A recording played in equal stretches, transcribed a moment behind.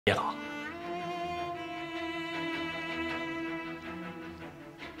别老。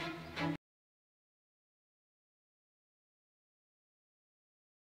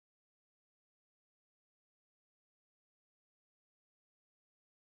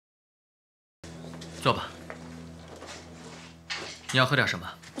坐吧。你要喝点什么？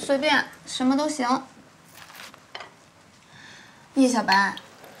随便，什么都行。叶小白，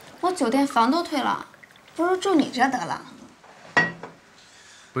我酒店房都退了，不如住你这得了。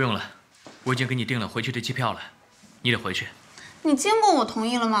不用了，我已经给你订了回去的机票了，你得回去。你经过我同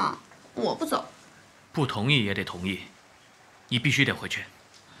意了吗？我不走。不同意也得同意，你必须得回去。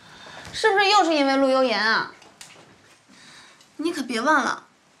是不是又是因为陆悠言啊？你可别忘了，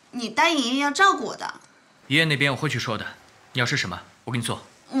你答应爷爷要照顾我的。爷爷那边我会去说的。你要吃什么，我给你做。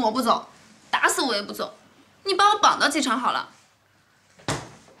我不走，打死我也不走。你把我绑到机场好了。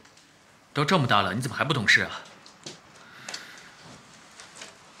都这么大了，你怎么还不懂事啊？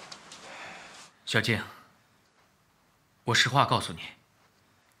小静，我实话告诉你，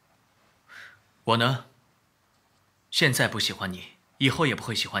我呢，现在不喜欢你，以后也不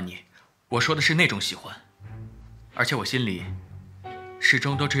会喜欢你。我说的是那种喜欢，而且我心里始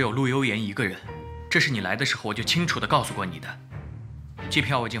终都只有陆悠言一个人。这是你来的时候我就清楚地告诉过你的。机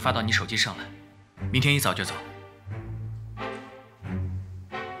票我已经发到你手机上了，明天一早就走。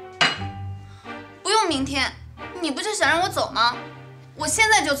不用明天，你不就想让我走吗？我现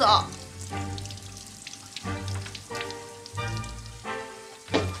在就走。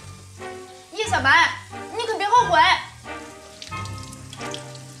叶小白，你可别后悔。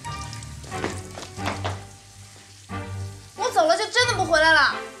我走了就真的不回来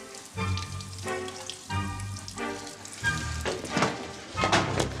了。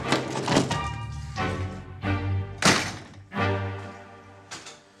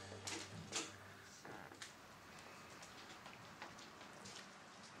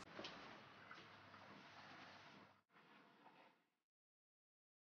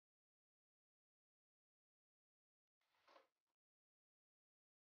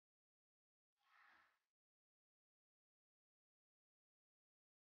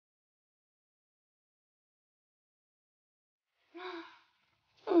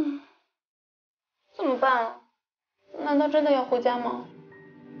怎么办啊？难道真的要回家吗？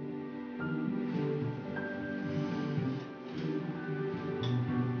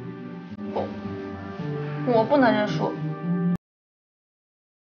不，我不能认输。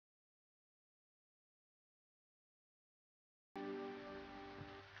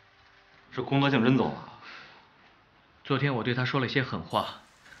这工作性真走了。昨天我对他说了些狠话，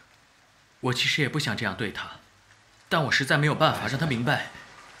我其实也不想这样对他，但我实在没有办法让他明白。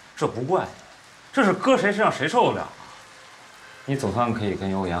这不怪你，这是搁谁身上谁受得了啊？你总算可以跟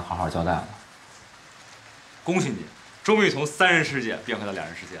悠言好好交代了。恭喜你，终于从3人世界变回到2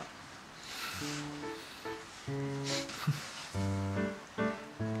人世界了。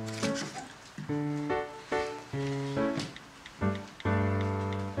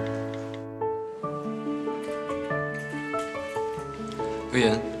悠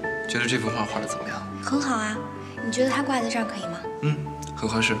言，觉得这幅画画的怎么样？很好啊，你觉得它挂在这儿可以吗？嗯，很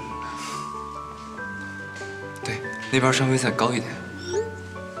合适。对，那边稍微再高一点。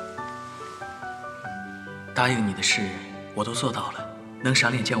答应你的事我都做到了，能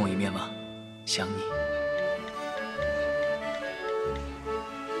赏脸见我一面吗？想你。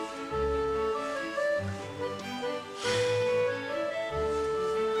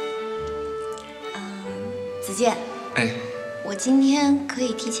子健。哎。我今天可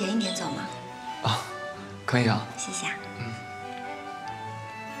以提前一点走吗？啊，可以啊。谢谢啊。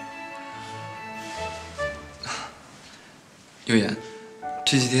悠言，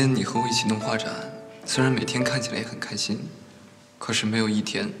这几天你和我一起弄画展，虽然每天看起来也很开心，可是没有一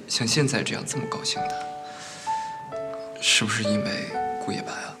天像现在这样这么高兴的。是不是因为顾野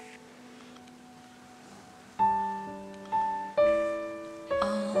白啊？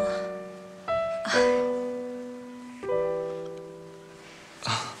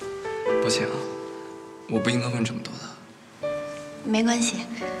抱歉啊，我不应该问这么多的。没关系。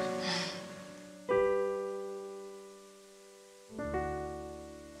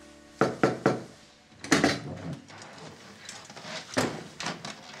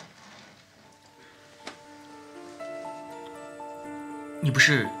你不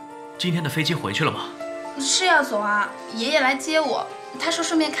是今天的飞机回去了吗？是要走啊，爷爷来接我，他说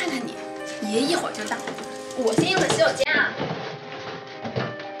顺便看看你。爷爷一会儿就到，我先用个洗手间啊。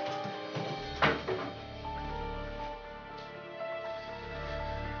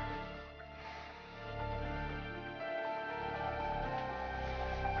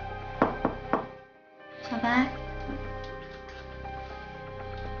小白，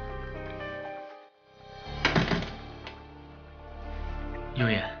悠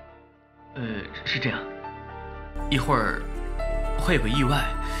言，是这样，一会儿会有个意外，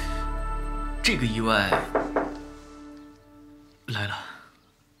这个意外来了。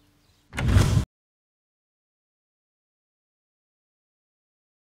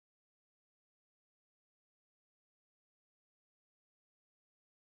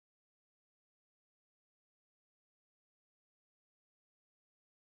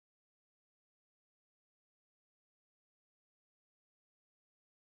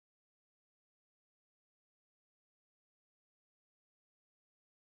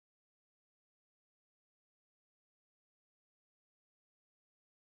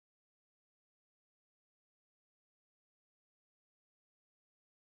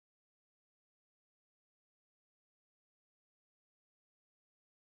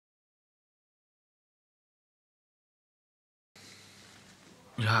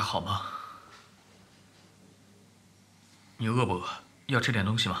你还好吗？你饿不饿？要吃点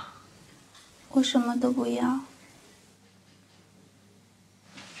东西吗？我什么都不要。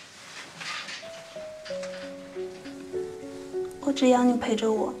我只要你陪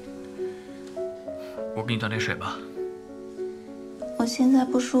着我。我给你倒点水吧。我现在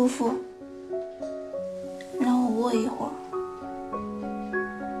不舒服，让我卧一会儿。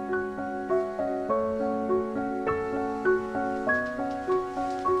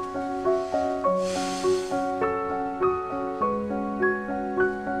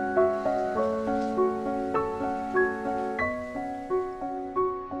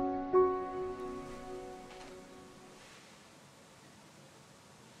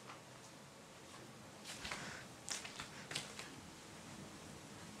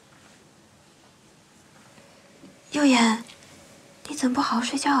悠言，你怎么不好好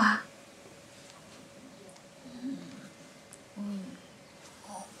睡觉啊？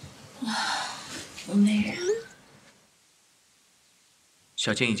我没人。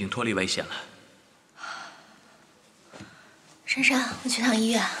小健已经脱离危险了。珊珊，我去趟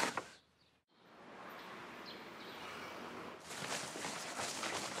医院。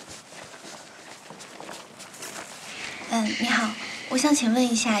你好，我想请问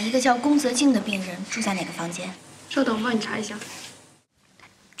一下，一个叫宫泽静的病人住在哪个房间？稍等，我帮你查一下。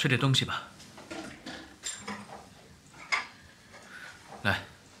吃点东西吧。来，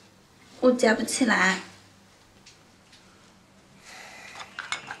我夹不起来。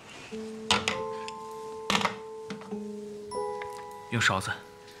用勺子。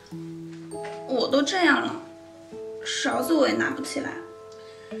我都这样了，勺子我也拿不起来。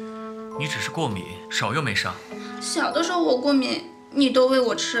你只是过敏，手又没伤。小的时候我过敏，你都喂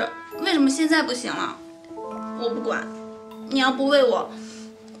我吃，为什么现在不行了？我不管，你要不喂我，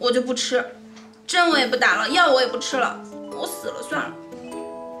我就不吃。针我也不打了，药我也不吃了，我死了算了。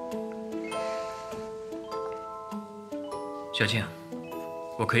小静，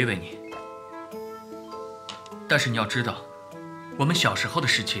我可以喂你，但是你要知道，我们小时候的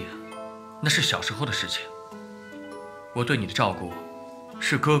事情，那是小时候的事情。我对你的照顾，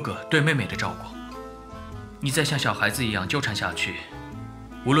是哥哥对妹妹的照顾。你再像小孩子一样纠缠下去，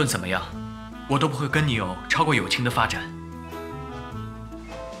无论怎么样，我都不会跟你有超过友情的发展。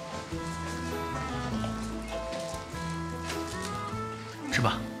吃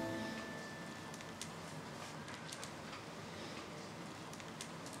吧。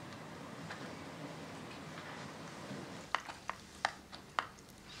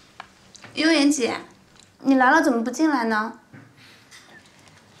悠言姐，你来了怎么不进来呢？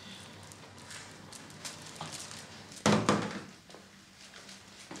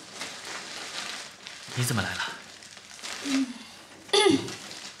你怎么来了？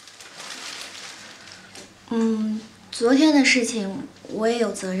昨天的事情我也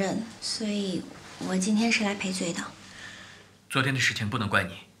有责任，所以我今天是来赔罪的。昨天的事情不能怪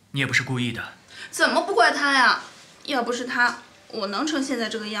你，你也不是故意的。怎么不怪他呀？要不是他，我能成现在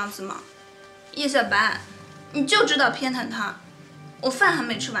这个样子吗？叶小白，你就知道偏袒他，我饭还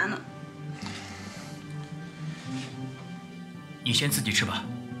没吃完呢。你先自己吃吧。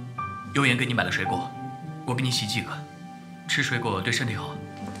悠言给你买了水果，我给你洗几个，吃水果对身体好。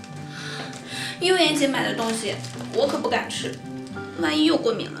悠言姐买的东西，我可不敢吃，万一又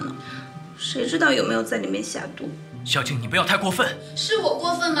过敏了呢？谁知道有没有在里面下毒？小静，你不要太过分。是我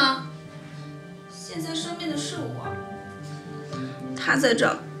过分吗？现在生病的是我，他在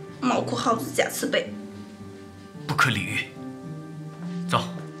这猫哭耗子假慈悲，不可理喻。走。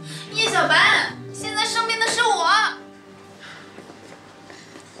叶小白，现在生病的是我。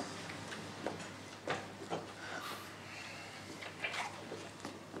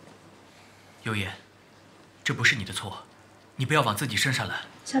悠言，这不是你的错，你不要往自己身上揽。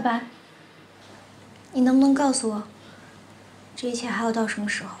小白，你能不能告诉我，这一切还要到什么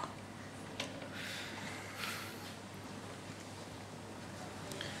时候？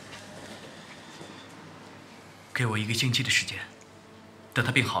给我1个星期的时间，等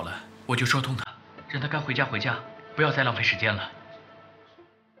他病好了，我就说通他，让他该回家回家，不要再浪费时间了。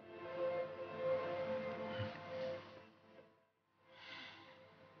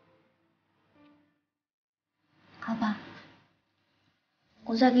好吧，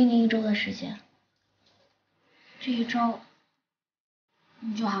我再给你1周的时间。这1周，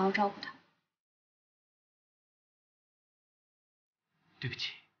你就好好照顾他。对不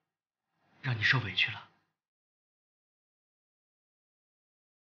起，让你受委屈了。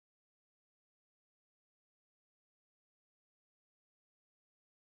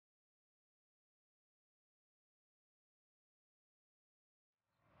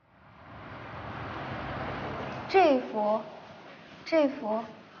这幅，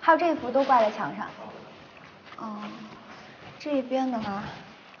还有这幅都挂在墙上。这边的话，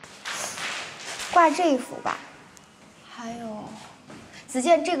挂这一幅吧。还有，子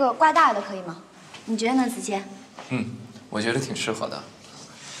健，这个挂大的可以吗？你觉得呢，子健？我觉得挺适合的。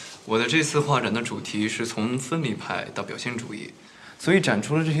我的这次画展的主题是从分离派到表现主义，所以展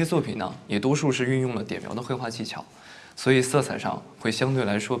出的这些作品呢，也多数是运用了点描的绘画技巧，所以色彩上会相对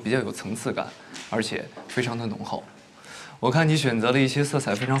来说比较有层次感，而且非常的浓厚。我看你选择了一些色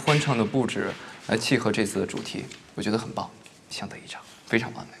彩非常欢畅的布置来契合这次的主题，我觉得很棒，相得益彰，非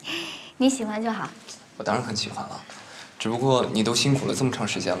常完美。你喜欢就好。我当然很喜欢了，只不过你都辛苦了这么长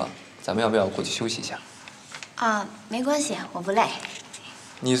时间了，咱们要不要过去休息一下？没关系，我不累。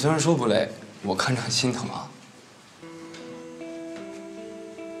你虽然说不累，我看着很心疼啊。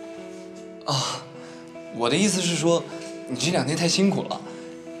我的意思是说，你这2天太辛苦了。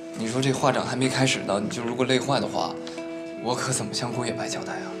你说这画展还没开始呢，你就如果累坏的话，我可怎么向顾野白交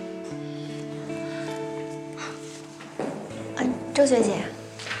代啊？周学姐。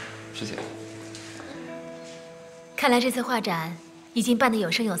师姐。看来这次画展已经办得有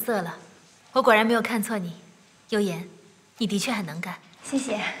声有色了，我果然没有看错你，优妍，你的确很能干。谢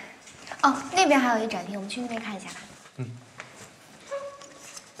谢。那边还有一展厅，我们去那边看一下吧。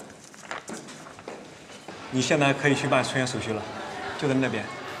你现在可以去办出院手续了，就在那边。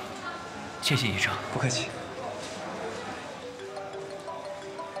谢谢医生。不客气。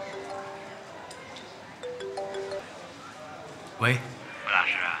喂，魏大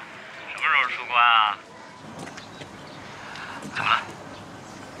师，什么时候出关啊？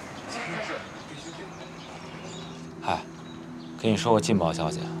怎么了？嗨，跟你说个劲爆消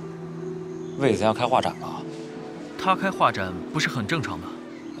息，魏子要开画展了。他开画展不是很正常吗？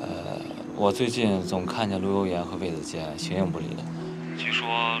我最近总看见陆悠妍和魏子健形影不离的。据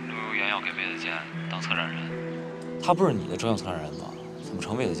说陆悠妍要给魏子健当策展人。他不是你的专用策展人吗？怎么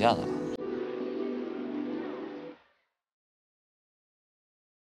成魏子健的了？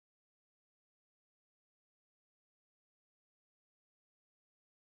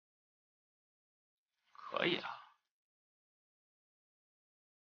可以啊。